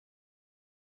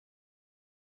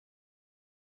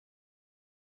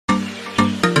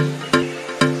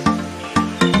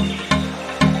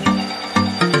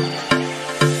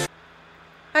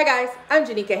I'm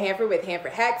Janika Hanford with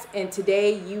HandfordHacks, and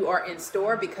today you are in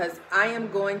store because I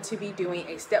am going to be doing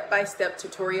a step-by-step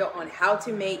tutorial on how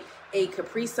to make a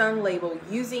Capri Sun label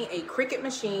using a Cricut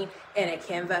machine and a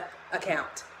Canva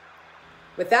account.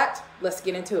 With that, let's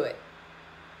get into it.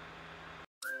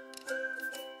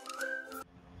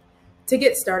 To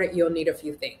get started, you'll need a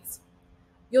few things.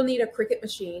 You'll need a Cricut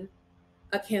machine,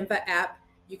 a Canva app.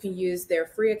 You can use their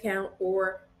free account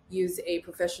or use a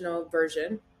professional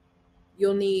version.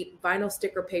 You'll need vinyl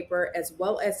sticker paper as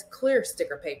well as clear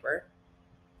sticker paper.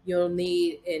 You'll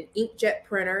need an inkjet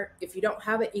printer. If you don't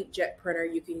have an inkjet printer,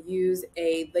 you can use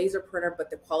a laser printer, but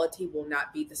the quality will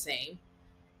not be the same.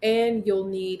 And you'll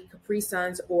need Capri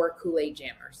Suns or Kool-Aid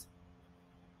jammers.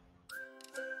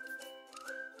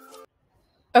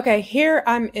 Okay, here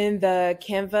I'm in the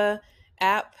Canva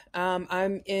app.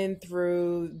 I'm in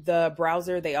through the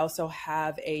browser. They also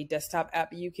have a desktop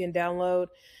app you can download.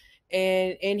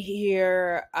 And in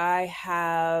here, I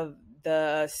have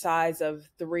the size of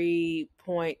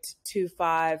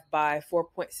 3.25 by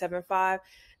 4.75.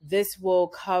 This will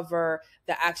cover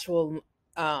the actual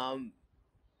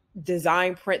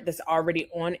design print that's already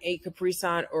on a Capri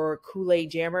Sun or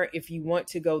Kool-Aid jammer. If you want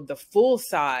to go the full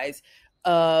size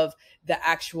of the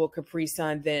actual Capri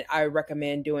Sun, then I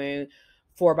recommend doing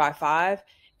 4x5.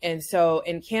 And so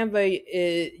in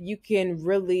Canva, you can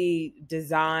really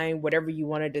design whatever you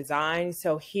want to design.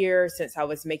 So here, since I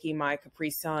was making my Capri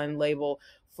Sun label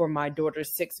for my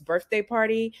daughter's 6th birthday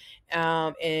party,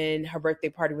 and her birthday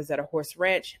party was at a horse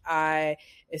ranch, I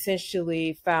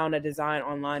essentially found a design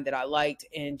online that I liked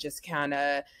and just kind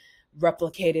of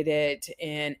replicated it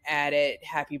and added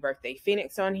Happy Birthday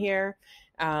Phoenix on here.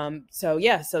 So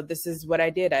this is what I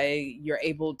did. You're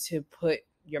able to put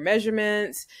your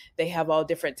measurements. They have all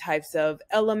different types of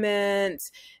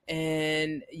elements,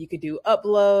 and you could do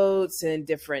uploads and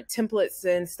different templates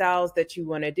and styles that you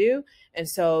want to do. And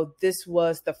so this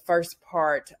was the first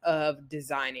part of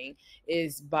designing,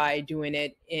 is by doing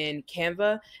it in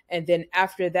Canva. And then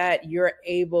after that, you're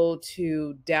able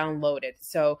to download it.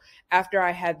 So after I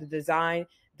had the design,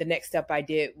 the next step I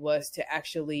did was to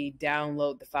actually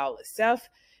download the file itself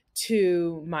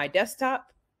to my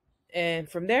desktop. And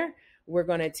from there, we're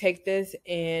going to take this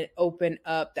and open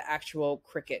up the actual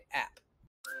Cricut app.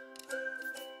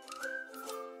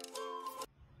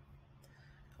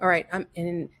 All right, I'm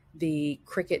in the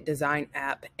Cricut Design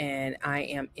app, and I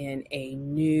am in a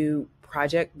new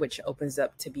project, which opens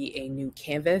up to be a new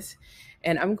canvas.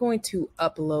 And I'm going to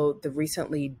upload the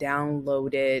recently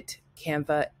downloaded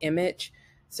Canva image.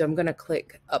 So I'm going to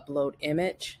click Upload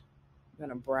Image. I'm going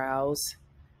to browse.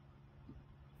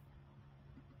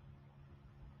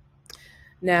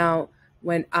 Now,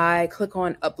 when I click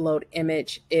on Upload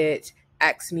Image, it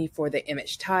asks me for the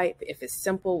image type. If it's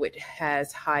simple, which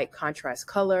has high contrast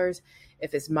colors,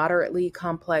 if it's moderately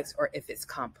complex, or if it's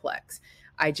complex.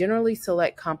 I generally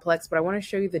select complex, but I want to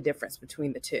show you the difference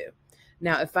between the two.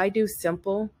 Now, if I do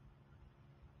simple,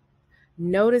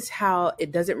 notice how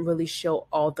it doesn't really show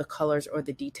all the colors or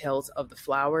the details of the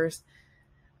flowers.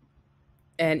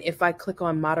 And if I click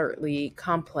on moderately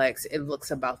complex, it looks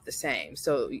about the same.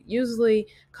 So usually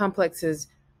complex is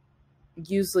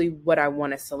usually what I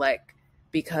want to select,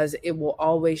 because it will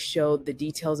always show the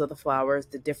details of the flowers,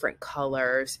 the different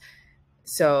colors.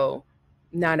 So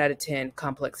 9 out of 10,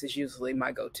 complex is usually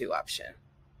my go-to option.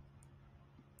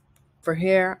 For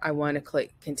here, I want to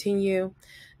click continue.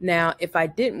 Now, if I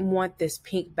didn't want this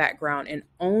pink background and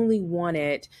only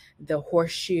wanted the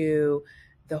horseshoe,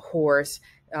 the horse,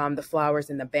 the flowers,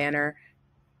 and the banner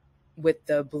with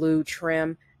the blue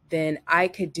trim, then I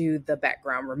could do the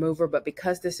background remover. But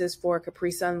because this is for a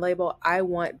Capri Sun label, I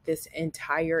want this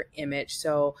entire image.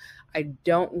 So I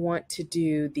don't want to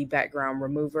do the background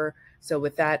remover. So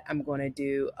with that, I'm going to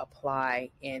do apply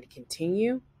and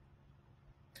continue.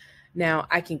 Now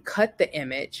I can cut the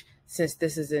image since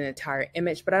this is an entire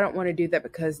image, but I don't want to do that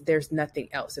because there's nothing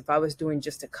else. If I was doing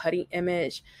just a cutting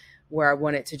image where I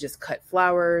wanted to just cut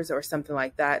flowers or something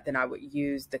like that, then I would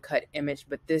use the cut image.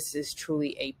 But this is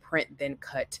truly a print then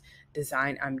cut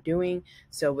design I'm doing.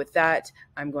 So with that,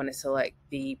 I'm going to select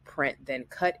the print then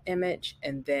cut image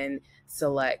and then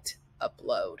select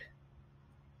upload.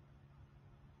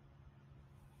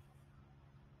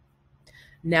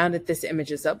 Now that this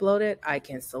image is uploaded, I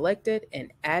can select it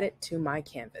and add it to my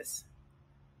canvas.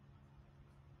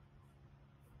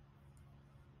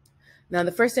 Now,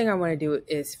 the first thing I want to do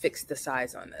is fix the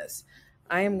size on this.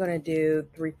 I am going to do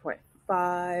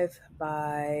 3.5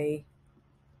 by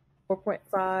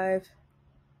 4.5,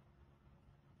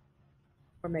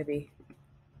 or maybe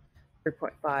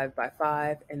 3.5 by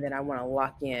 5, and then I want to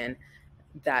lock in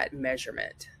that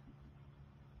measurement.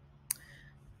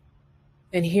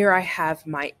 And here I have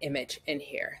my image in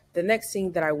here. The next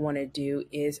thing that I want to do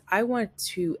is I want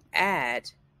to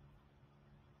add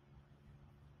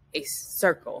a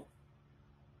circle.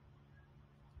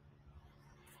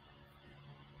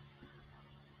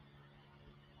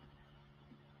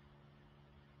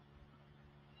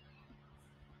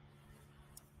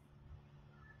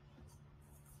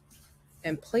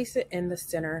 And place it in the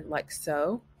center like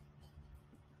so.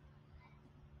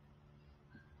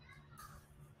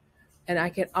 And I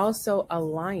can also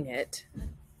align it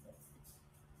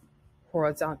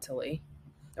horizontally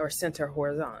or center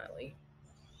horizontally.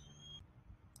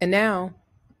 And now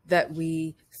that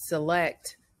we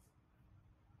select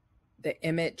the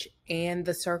image and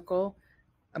the circle,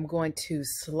 I'm going to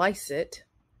slice it.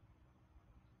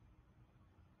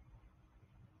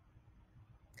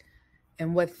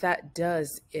 And what that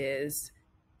does is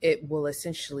it will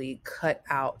essentially cut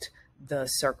out the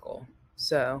circle.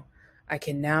 So I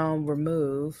can now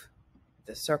remove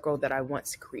the circle that I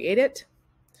once created.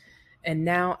 And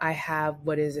now I have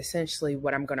what is essentially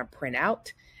what I'm going to print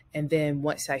out. And then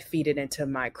once I feed it into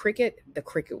my Cricut, the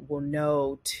Cricut will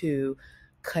know to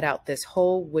cut out this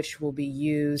hole, which will be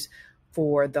used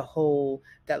for the hole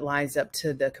that lines up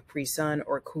to the Capri Sun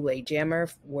or Kool-Aid Jammer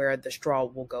where the straw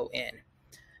will go in.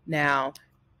 Now,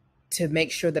 to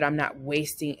make sure that I'm not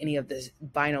wasting any of this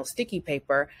vinyl sticky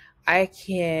paper, I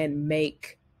can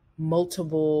make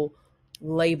multiple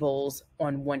labels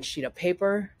on one sheet of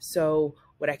paper. So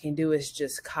what I can do is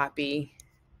just copy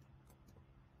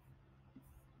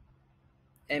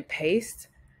and paste.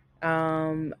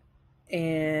 And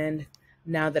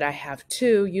now that I have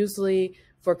two, usually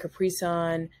for Capri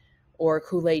Sun or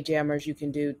Kool-Aid Jammers, you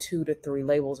can do 2 to 3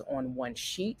 labels on one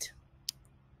sheet.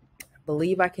 I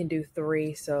believe I can do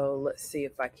 3, so let's see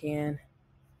if I can.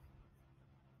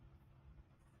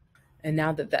 And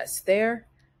now that that's there,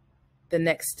 the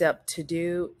next step to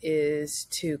do is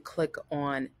to click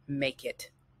on Make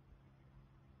It.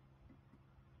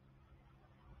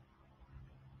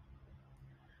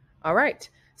 All right,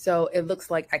 so it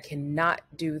looks like I cannot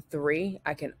do 3.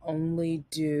 I can only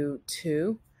do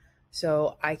 2.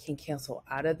 So I can cancel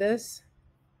out of this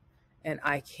and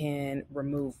I can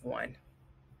remove 1.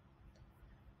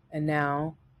 And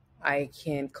now I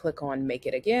can click on Make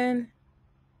It again.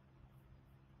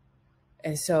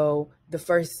 And so the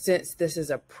first, since this is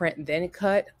a print then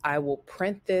cut, I will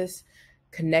print this,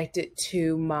 connect it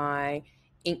to my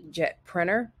inkjet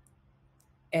printer,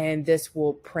 and this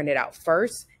will print it out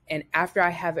first. And after I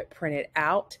have it printed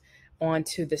out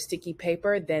onto the sticky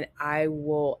paper, then I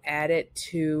will add it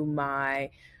to my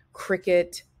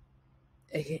Cricut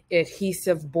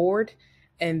adhesive board.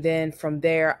 And then from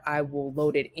there, I will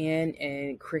load it in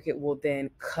and Cricut will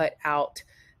then cut out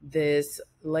this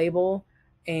label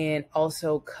and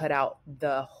also cut out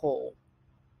the hole.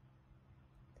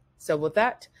 So with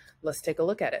that, let's take a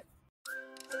look at it.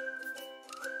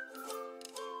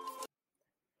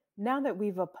 Now that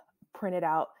we've printed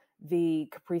out the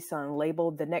Capri Sun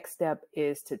label, the next step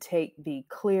is to take the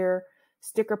clear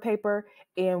sticker paper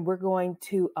and we're going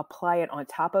to apply it on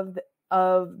top of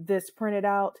this printed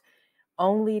out,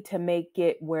 only to make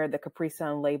it where the Capri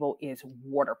Sun label is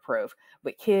waterproof.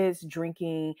 With kids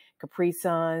drinking Capri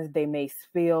Suns, they may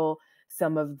spill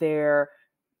some of their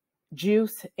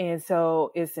juice. And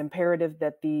so it's imperative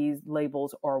that these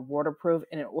labels are waterproof.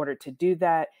 And in order to do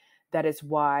that, that is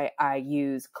why I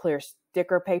use clear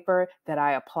sticker paper that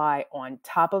I apply on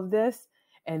top of this.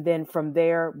 And then from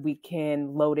there, we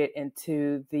can load it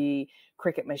into the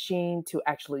Cricut machine to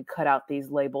actually cut out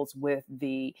these labels with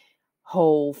the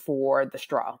hole for the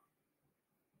straw.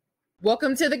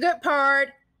 Welcome to the good part.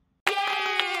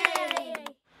 Yay!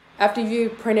 After you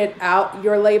printed out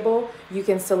your label, you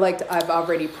can select I've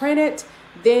already printed.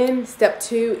 Then step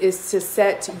 2 is to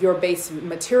set your base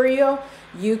material.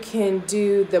 You can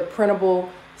do the printable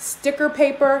sticker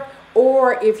paper,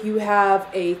 or if you have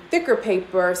a thicker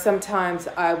paper, sometimes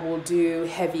I will do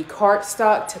heavy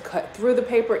cardstock to cut through the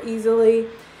paper easily.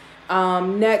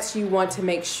 Next, you want to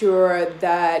make sure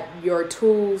that your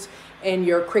tools and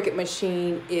your Cricut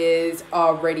machine is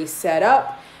already set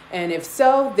up. And if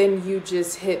so, then you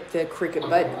just hit the Cricut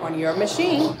button on your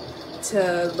machine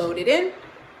to load it in,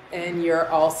 and you're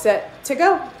all set to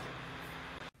go.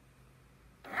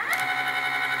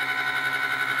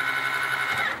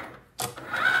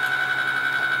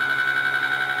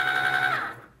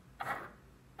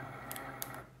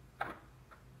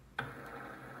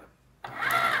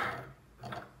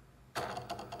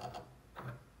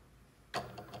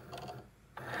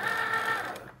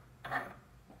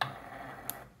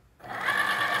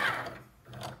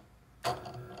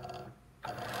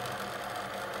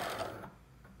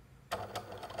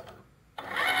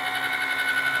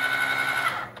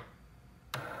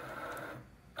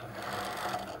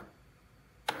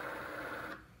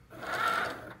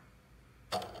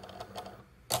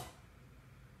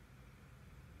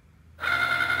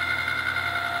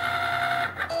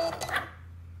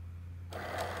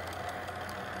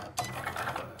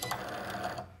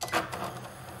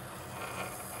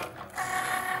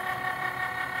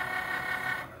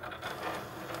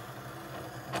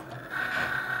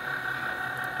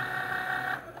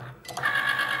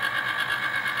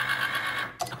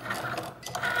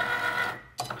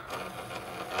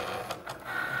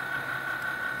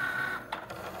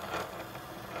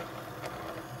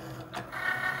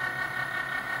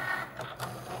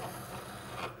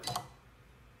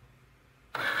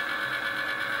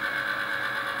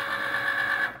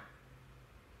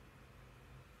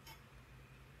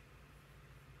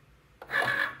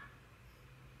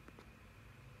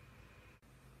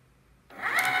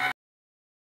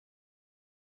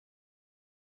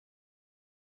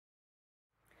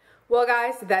 Well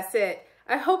guys, that's it.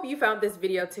 I hope you found this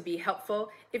video to be helpful.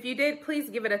 If you did, please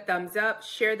give it a thumbs up,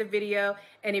 share the video,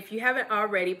 and if you haven't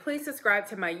already, please subscribe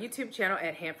to my YouTube channel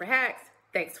at HandfordHacks.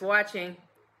 Thanks for watching.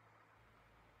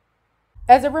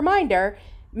 As a reminder,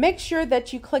 make sure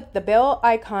that you click the bell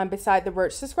icon beside the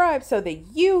word subscribe so that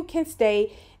you can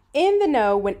stay in the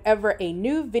know whenever a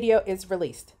new video is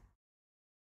released.